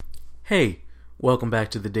Hey, welcome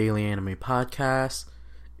back to the Daily Anime Podcast.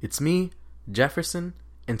 It's me, Jefferson,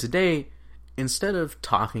 and today, instead of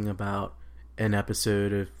talking about an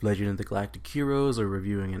episode of Legend of the Galactic Heroes or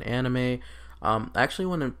reviewing an anime, I actually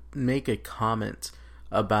want to make a comment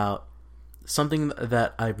about something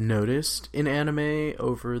that I've noticed in anime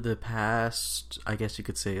over the past, I guess you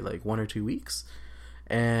could say, like 1 or 2 weeks,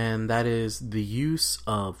 and that is the use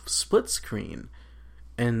of split screen.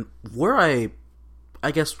 And where I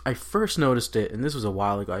guess I first noticed it, and this was a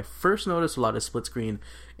while ago, I first noticed a lot of split screen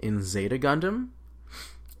in Zeta Gundam,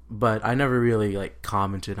 but I never really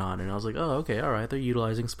commented on it. And I was like, oh, okay, alright, they're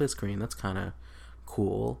utilizing split screen, that's kind of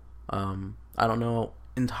cool. I don't know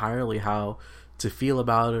entirely how to feel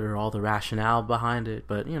about it or all the rationale behind it,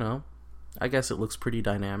 but I guess it looks pretty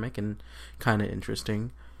dynamic and kind of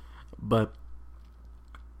interesting. But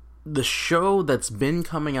the show that's been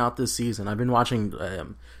coming out this season, I've been watching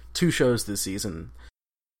 2 shows this season.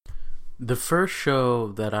 The first show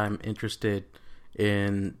that I'm interested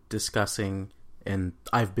in discussing and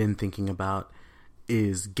I've been thinking about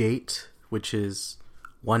is Gate, which is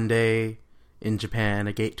one day in Japan,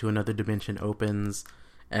 a gate to another dimension opens,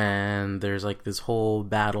 and there's this whole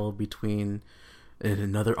battle between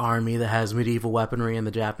another army that has medieval weaponry and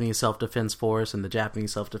the Japanese Self-Defense Force, and the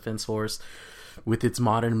Japanese Self-Defense Force with its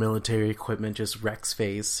modern military equipment just wrecks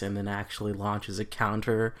face and then actually launches a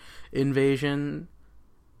counter invasion.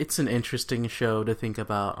 It's an interesting show to think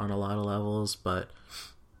about on a lot of levels, but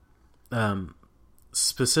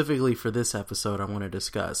specifically for this episode, I want to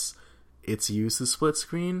discuss its use of split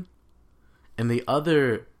screen. And the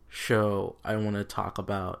other show I want to talk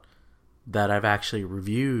about that I've actually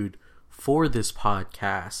reviewed for this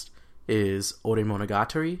podcast is Ore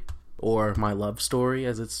Monogatari, or My Love Story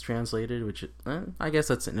as it's translated, which I guess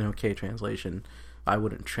that's an okay translation. I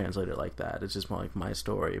wouldn't translate it like that. It's just more like My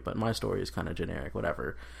Story, but My Story is kind of generic,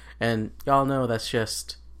 whatever. And y'all know that's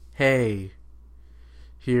just, hey,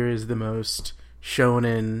 here is the most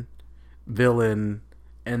shonen villain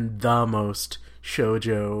and the most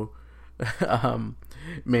shoujo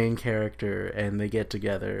main character, and they get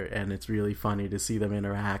together, and it's really funny to see them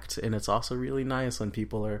interact, and it's also really nice when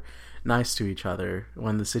people are nice to each other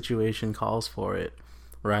when the situation calls for it,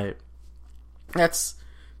 right? That's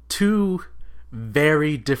 2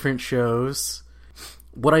 very different shows.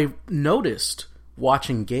 What I noticed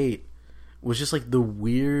watching Gate was just the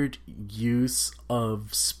weird use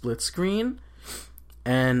of split screen,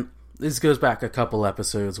 and this goes back a couple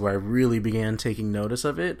episodes where I really began taking notice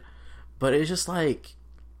of it, but it's just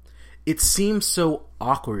it seems so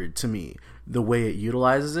awkward to me the way it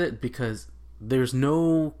utilizes it, because there's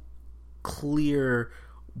no clear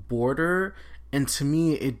border, and to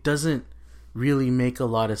me it doesn't really make a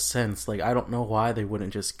lot of sense. I don't know why they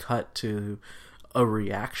wouldn't just cut to a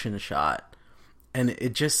reaction shot, and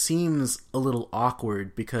it just seems a little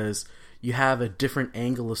awkward because you have a different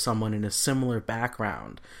angle of someone in a similar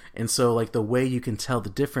background, and so the way you can tell the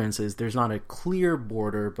difference is there's not a clear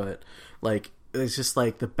border, but it's just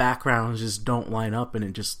the backgrounds just don't line up, and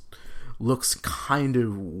it just looks kind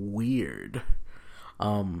of weird.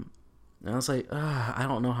 And I was I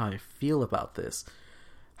don't know how I feel about this.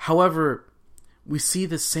 However, we see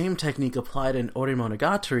the same technique applied in Ore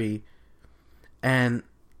Monogatari, and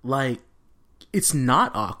it's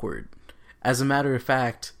not awkward. As a matter of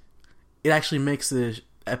fact, it actually makes the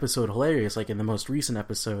episode hilarious. In the most recent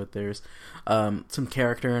episode, there's some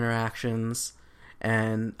character interactions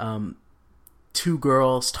and 2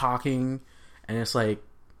 girls talking, and it's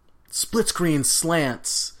split screen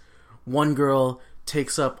slants. One girl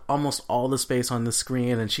takes up almost all the space on the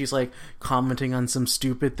screen, and she's commenting on some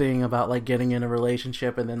stupid thing about getting in a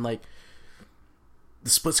relationship, and then the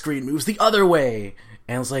split screen moves the other way,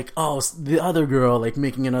 and it's oh, the other girl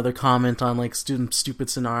making another comment on stupid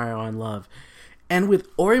scenario on love. And with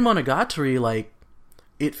Ore Monogatari,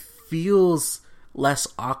 it feels less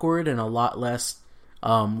awkward and a lot less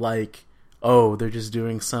oh, they're just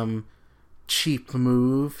doing some cheap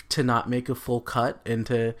move to not make a full cut and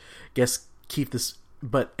to keep this,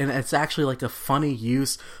 and it's actually a funny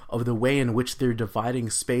use of the way in which they're dividing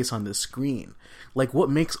space on the screen. What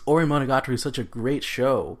makes Ore Monogatari such a great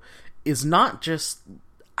show is not just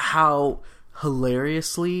how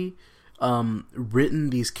hilariously written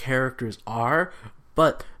these characters are,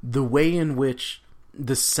 but the way in which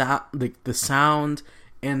the sound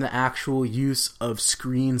and the actual use of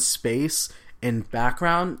screen space and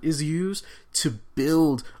background is used to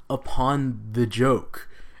build upon the joke.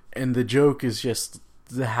 And the joke is just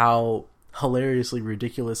how hilariously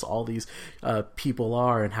ridiculous all these people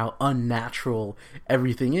are, and how unnatural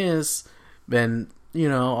everything is. Then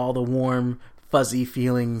all the warm, fuzzy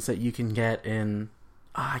feelings that you can get in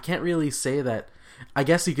I can't really say that. I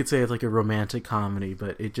guess you could say it's like a romantic comedy,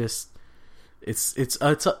 but it just it's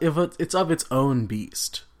of its own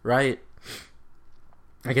beast, right?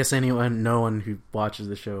 I guess no one who watches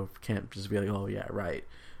the show can't just be like, oh yeah, right.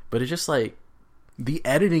 But it's just like the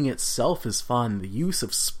editing itself is fun. The use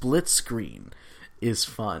of split screen is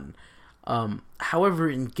fun. However,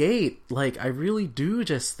 in Gate, like, I really do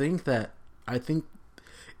just think that I think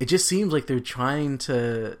it just seems like they're trying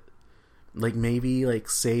to, like, maybe like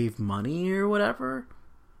save money or whatever.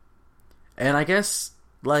 And I guess,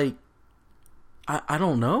 like, I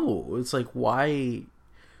don't know. It's like, why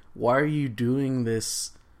are you doing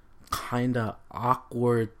this kind of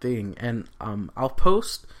awkward thing? And I'll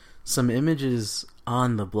post some images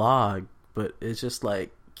on the blog, but it's just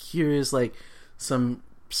like, here is like some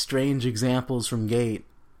strange examples from Gate,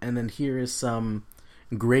 and then here is some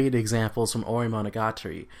great examples from Ori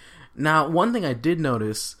Monogatari. Now, one thing I did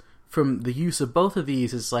notice from the use of both of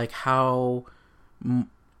these is like how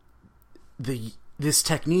this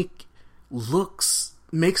technique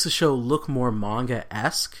makes the show look more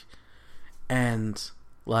manga-esque, and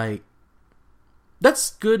like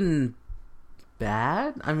that's good and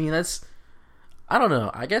bad. I mean, I don't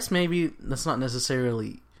know. I guess maybe that's not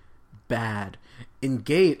necessarily bad. In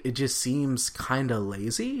Gate, it just seems kind of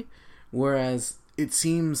lazy, whereas it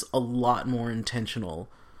seems a lot more intentional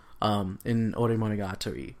in Ori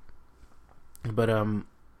Monogatari. But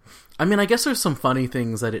I mean, I guess there's some funny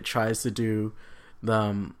things that it tries to do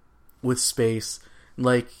with space.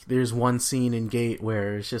 Like, there's one scene in Gate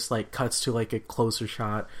where it's just like cuts to like a closer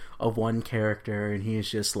shot of one character, and he's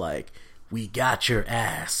just like, "We got your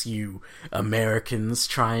ass, you Americans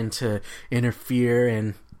trying to interfere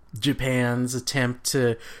in Japan's attempt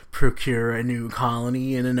to procure a new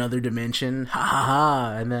colony in another dimension. Ha ha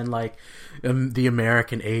ha." And then like the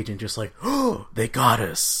American agent just like, "Oh, they got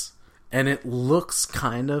us." And it looks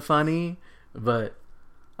kind of funny, but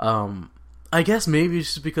I guess maybe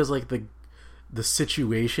it's just because like the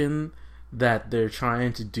situation that they're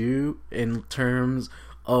trying to do in terms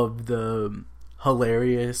of the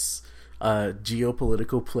hilarious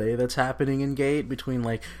geopolitical play that's happening in Gate between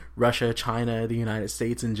like Russia, China, the United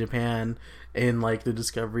States, and Japan in like the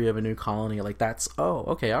discovery of a new colony. Like, that's, oh,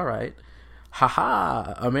 okay, all right.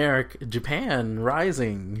 Haha, Japan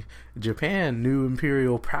rising, Japan new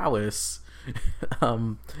imperial prowess.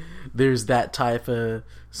 There's that type of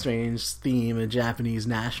strange theme of Japanese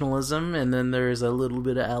nationalism, and then there's a little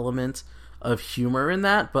bit of element of humor in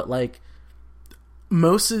that, but like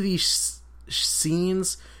most of these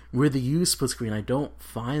scenes where they use split screen, I don't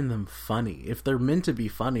find them funny. If they're meant to be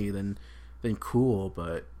funny, then cool,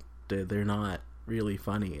 but they're not really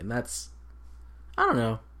funny, and that's, I don't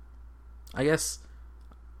know. I guess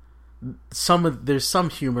there's some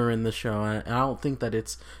humor in the show, and I don't think that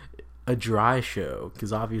it's a dry show,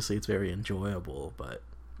 because obviously it's very enjoyable, but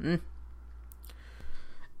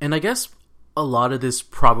And I guess a lot of this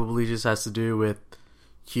probably just has to do with,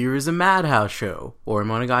 here is a Madhouse show, or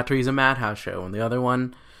Monogatari is a Madhouse show, and the other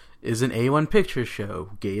one is an A1 Pictures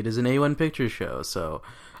show. Gate is an A1 Pictures show, so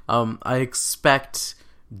I expect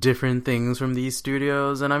different things from these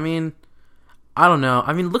studios, and I mean, I don't know.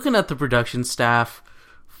 I mean, looking at the production staff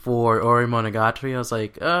for Ori Monogatari, I was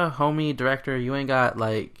like, homie director, you ain't got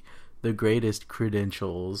like the greatest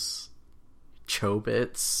credentials.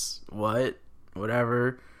 Chobits,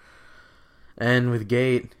 whatever. And with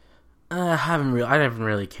Gate, I haven't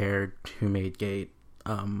really cared who made Gate.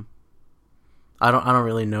 I don't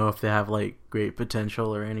really know if they have like great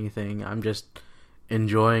potential or anything. I'm just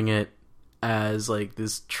enjoying it as like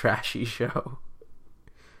this trashy show.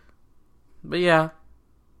 But yeah.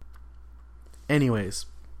 Anyways,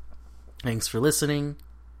 thanks for listening.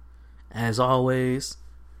 As always,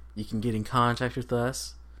 you can get in contact with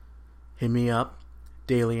us. Hit me up,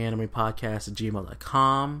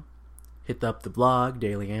 dailyanimePodcast@gmail.com. Hit up the blog,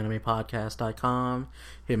 dailyanimetopodcast.com.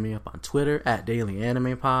 Hit me up on Twitter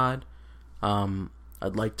 @dailyanimetopod.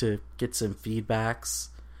 I'd like to get some feedbacks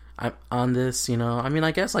on this, you know. I mean,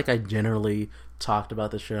 I guess like I generally talked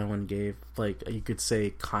about the show and gave, like, you could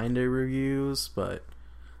say kind of reviews, but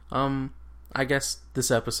I guess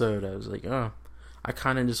this episode I was like, I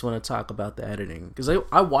kind of just want to talk about the editing, because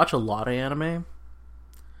I watch a lot of anime,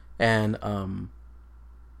 and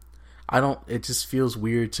it just feels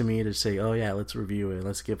weird to me to say, oh yeah, let's review it,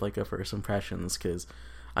 let's give like a first impressions, because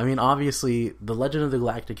I mean, obviously the Legend of the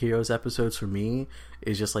Galactic Heroes episodes for me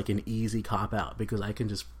is just like an easy cop out, because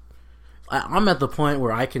I'm at the point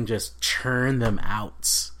where I can just churn them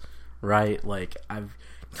out, right? Like, I've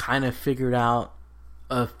kind of figured out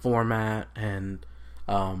a format, and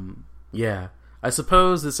yeah, I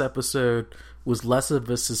suppose this episode was less of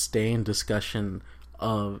a sustained discussion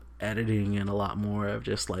of editing and a lot more of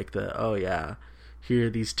just like oh yeah, here are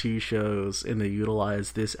these two shows and they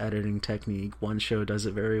utilize this editing technique. One show does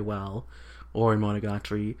it very well, or in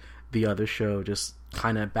Monogatari, the other show just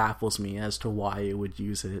kind of baffles me as to why it would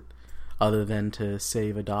use it, other than to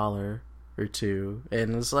save $1 or $2.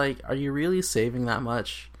 And it's like, are you really saving that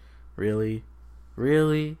much? Really?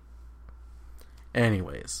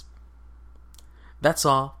 Anyways, that's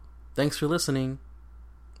all. Thanks for listening.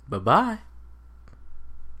 Bye-bye.